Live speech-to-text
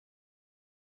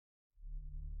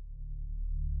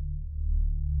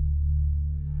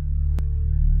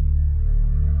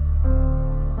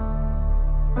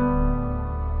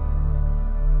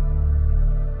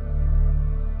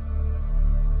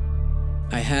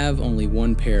have only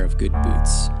one pair of good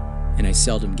boots, and I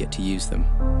seldom get to use them.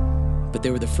 But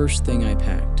they were the first thing I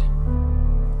packed.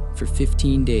 For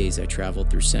 15 days I traveled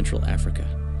through Central Africa,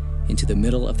 into the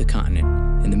middle of the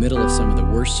continent, in the middle of some of the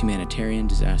worst humanitarian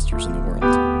disasters in the world.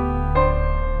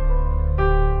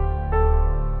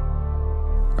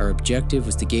 Our objective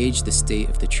was to gauge the state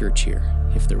of the church here,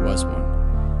 if there was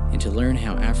one, and to learn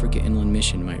how Africa Inland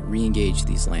Mission might re-engage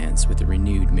these lands with a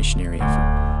renewed missionary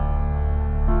effort.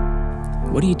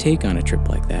 What do you take on a trip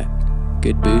like that?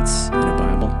 Good boots and a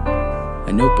Bible,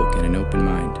 a notebook and an open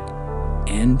mind,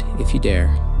 and, if you dare,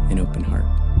 an open heart.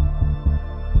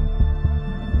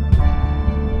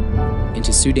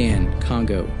 Into Sudan,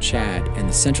 Congo, Chad, and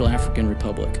the Central African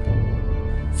Republic.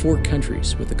 4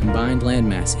 countries with a combined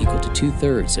landmass equal to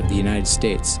 2/3 of the United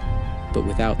States, but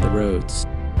without the roads.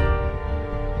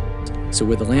 So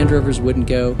where the Land Rovers wouldn't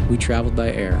go, we traveled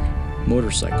by air,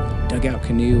 motorcycle, dugout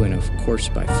canoe, and of course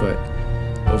by foot,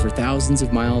 over thousands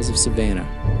of miles of savanna,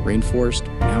 rainforest,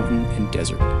 mountain, and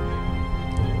desert.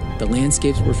 The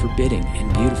landscapes were forbidding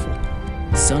and beautiful.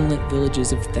 Sunlit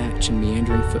villages of thatch and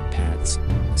meandering footpaths,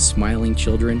 smiling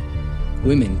children,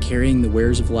 women carrying the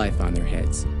wares of life on their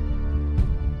heads.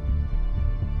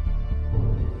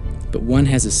 But one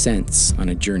has a sense, on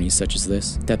a journey such as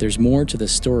this, that there's more to the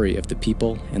story of the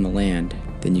people and the land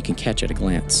than you can catch at a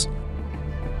glance.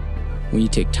 When you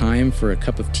take time for a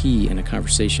cup of tea and a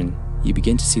conversation, you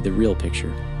begin to see the real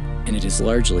picture, and it is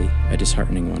largely a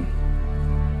disheartening one.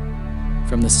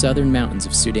 From the southern mountains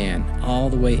of Sudan all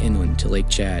the way inland to Lake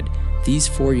Chad, these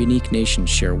 4 unique nations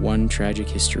share one tragic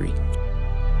history.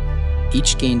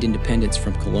 Each gained independence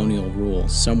from colonial rule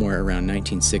somewhere around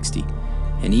 1960,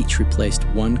 and each replaced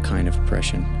one kind of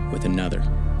oppression with another.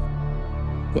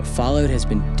 What followed has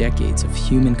been decades of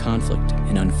human conflict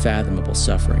and unfathomable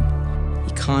suffering.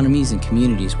 Economies and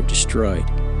communities were destroyed,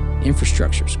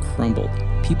 infrastructures crumbled,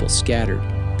 people scattered,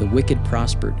 the wicked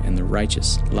prospered, and the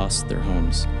righteous lost their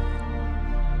homes.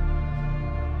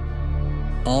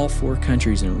 All 4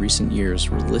 countries in recent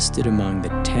years were listed among the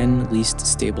 10 least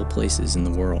stable places in the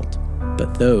world,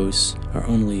 but those are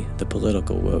only the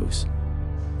political woes.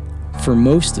 For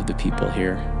most of the people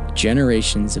here,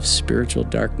 generations of spiritual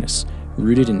darkness,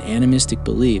 rooted in animistic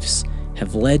beliefs,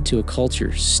 have led to a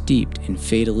culture steeped in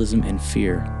fatalism and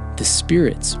fear. The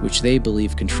spirits which they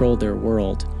believe control their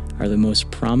world are the most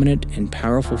prominent and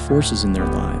powerful forces in their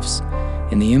lives,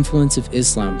 and the influence of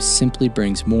Islam simply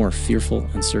brings more fearful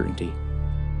uncertainty.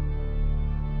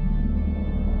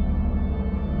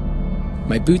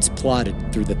 My boots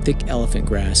plodded through the thick elephant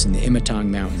grass in the Imatong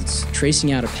Mountains,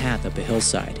 tracing out a path up a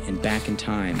hillside and back in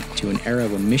time to an era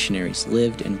when missionaries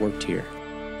lived and worked here.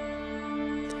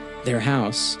 Their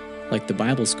house, like the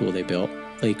Bible school they built,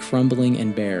 lay crumbling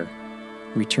and bare,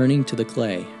 returning to the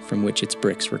clay from which its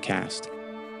bricks were cast.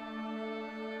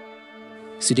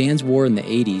 Sudan's war in the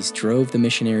 80s drove the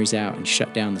missionaries out and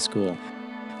shut down the school.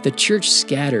 The church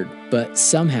scattered, but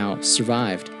somehow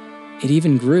survived. It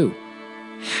even grew.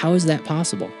 How is that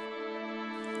possible?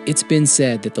 It's been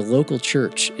said that the local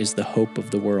church is the hope of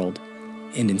the world,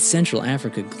 and in Central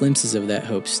Africa, glimpses of that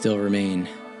hope still remain,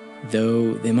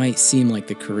 though they might seem like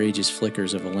the courageous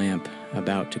flickers of a lamp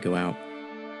about to go out.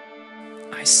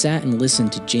 I sat and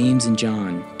listened to James and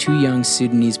John, 2 young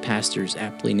Sudanese pastors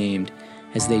aptly named,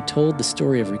 as they told the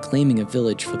story of reclaiming a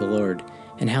village for the Lord,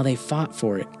 and how they fought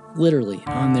for it, literally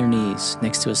on their knees,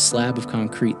 next to a slab of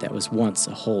concrete that was once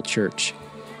a whole church.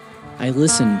 I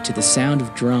listened to the sound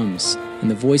of drums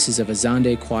and the voices of a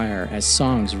Zande choir as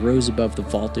songs rose above the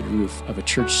vaulted roof of a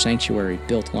church sanctuary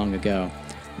built long ago,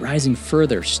 rising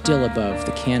further still above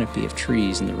the canopy of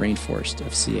trees in the rainforest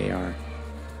of CAR.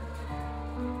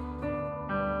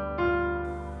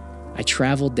 I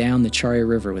traveled down the Chari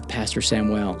River with Pastor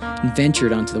Samuel and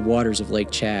ventured onto the waters of Lake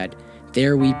Chad.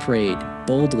 There we prayed,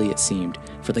 boldly it seemed,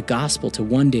 for the gospel to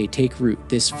one day take root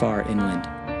this far inland.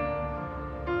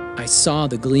 I saw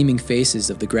the gleaming faces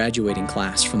of the graduating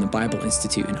class from the Bible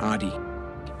Institute in Odysee.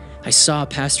 I saw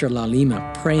Pastor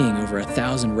Lalima praying over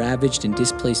 1,000 ravaged and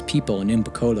displaced people in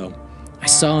Mbokolo. I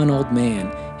saw an old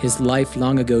man, his life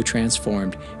long ago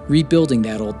transformed, rebuilding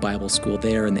that old Bible school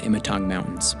there in the Imatong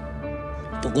Mountains.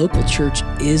 The local church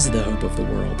is the hope of the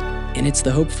world, and it's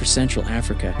the hope for Central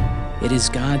Africa. It is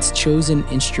God's chosen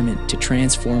instrument to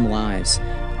transform lives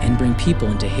and bring people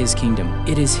into His kingdom.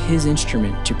 It is His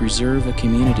instrument to preserve a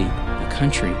community, a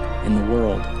country, and the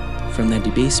world from the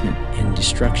debasement and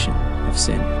destruction of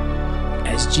sin.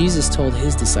 As Jesus told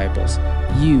His disciples,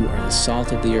 "You are the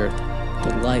salt of the earth,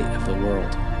 the light of the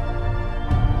world."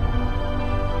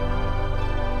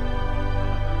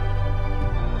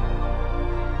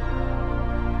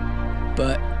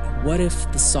 But what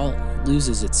if the salt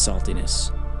loses its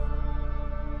saltiness?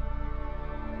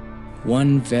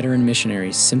 One veteran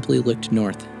missionary simply looked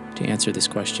north to answer this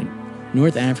question.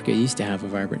 North Africa used to have a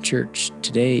vibrant church.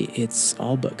 Today, it's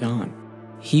all but gone.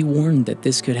 He warned that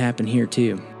this could happen here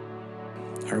too.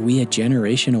 Are we a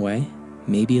generation away?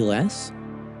 Maybe less?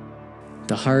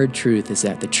 The hard truth is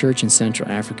that the church in Central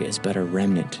Africa is but a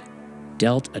remnant,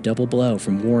 dealt a double blow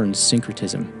from war and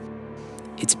syncretism.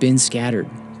 It's been scattered,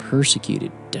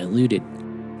 persecuted, diluted,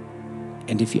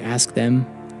 and if you ask them,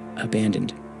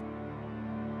 abandoned.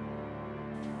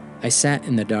 I sat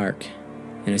in the dark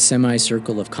in a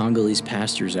semicircle of Congolese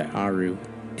pastors at Aru,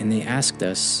 and they asked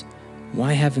us,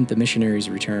 why haven't the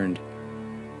missionaries returned?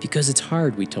 Because it's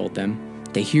hard, we told them.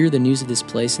 They hear the news of this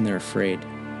place and they're afraid.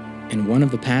 And one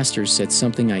of the pastors said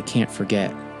something I can't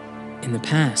forget. In the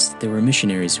past, there were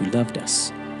missionaries who loved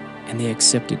us, and they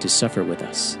accepted to suffer with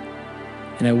us.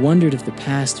 And I wondered if the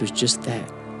past was just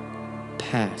that,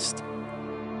 past.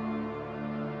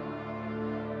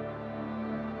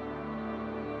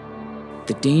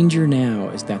 The danger now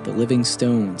is that the living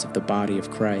stones of the body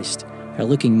of Christ are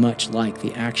looking much like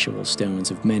the actual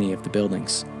stones of many of the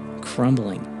buildings,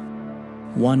 crumbling,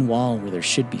 one wall where there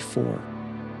should be four,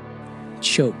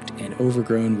 choked and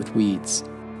overgrown with weeds.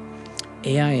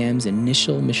 AIM's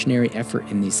initial missionary effort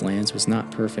in these lands was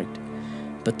not perfect,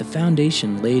 but the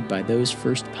foundation laid by those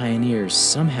first pioneers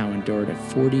somehow endured a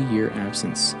 40-year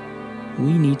absence.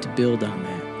 We need to build on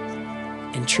that.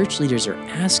 And church leaders are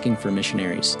asking for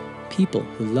missionaries, people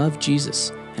who love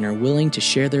Jesus and are willing to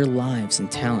share their lives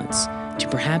and talents to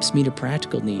perhaps meet a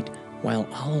practical need while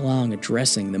all along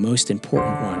addressing the most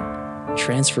important one,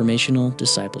 transformational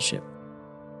discipleship.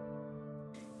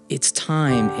 It's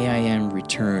time AIM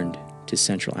returned to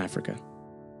Central Africa.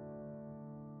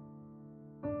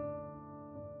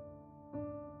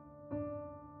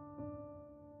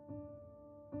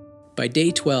 By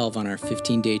day 12 on our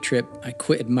 15-day trip, I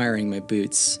quit admiring my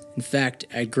boots. In fact,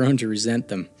 I'd grown to resent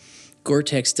them.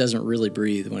 Gore-Tex doesn't really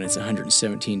breathe when it's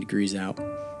 117 degrees out.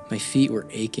 My feet were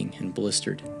aching and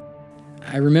blistered.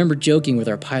 I remember joking with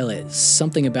our pilot,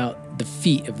 something about the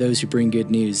feet of those who bring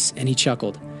good news, and he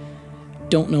chuckled.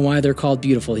 Don't know why they're called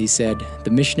beautiful, he said.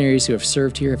 The missionaries who have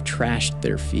served here have trashed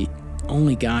their feet.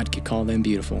 Only God could call them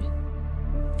beautiful.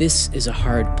 This is a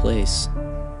hard place.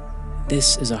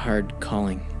 This is a hard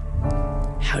calling.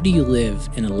 How do you live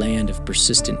in a land of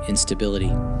persistent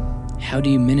instability? How do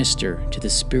you minister to the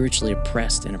spiritually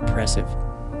oppressed and oppressive?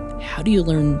 How do you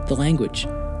learn the language,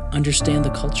 understand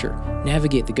the culture,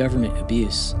 navigate the government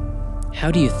abuse? How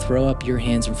do you throw up your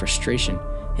hands in frustration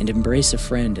and embrace a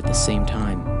friend at the same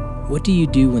time? What do you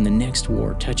do when the next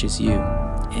war touches you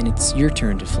and it's your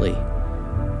turn to flee?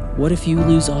 What if you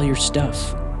lose all your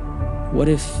stuff? What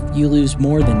if you lose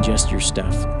more than just your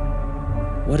stuff?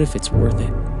 What if it's worth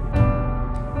it?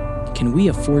 Can we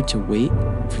afford to wait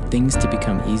for things to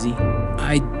become easy?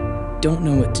 I don't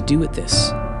know what to do with this.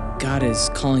 God is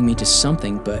calling me to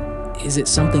something, but is it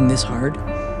something this hard?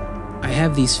 I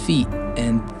have these feet,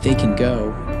 and they can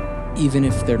go, even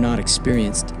if they're not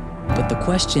experienced. But the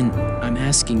question I'm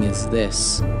asking is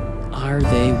this: are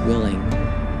they willing?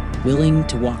 Willing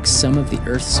to walk some of the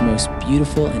earth's most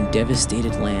beautiful and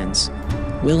devastated lands?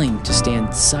 Willing to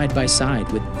stand side by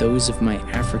side with those of my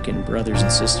African brothers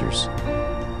and sisters?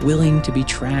 Willing to be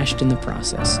trashed in the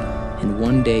process and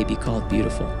one day be called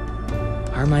beautiful?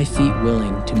 Are my feet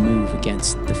willing to move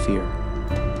against the fear?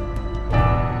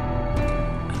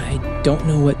 I don't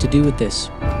know what to do with this,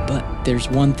 but there's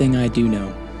one thing I do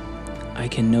know. I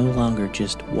can no longer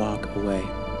just walk away.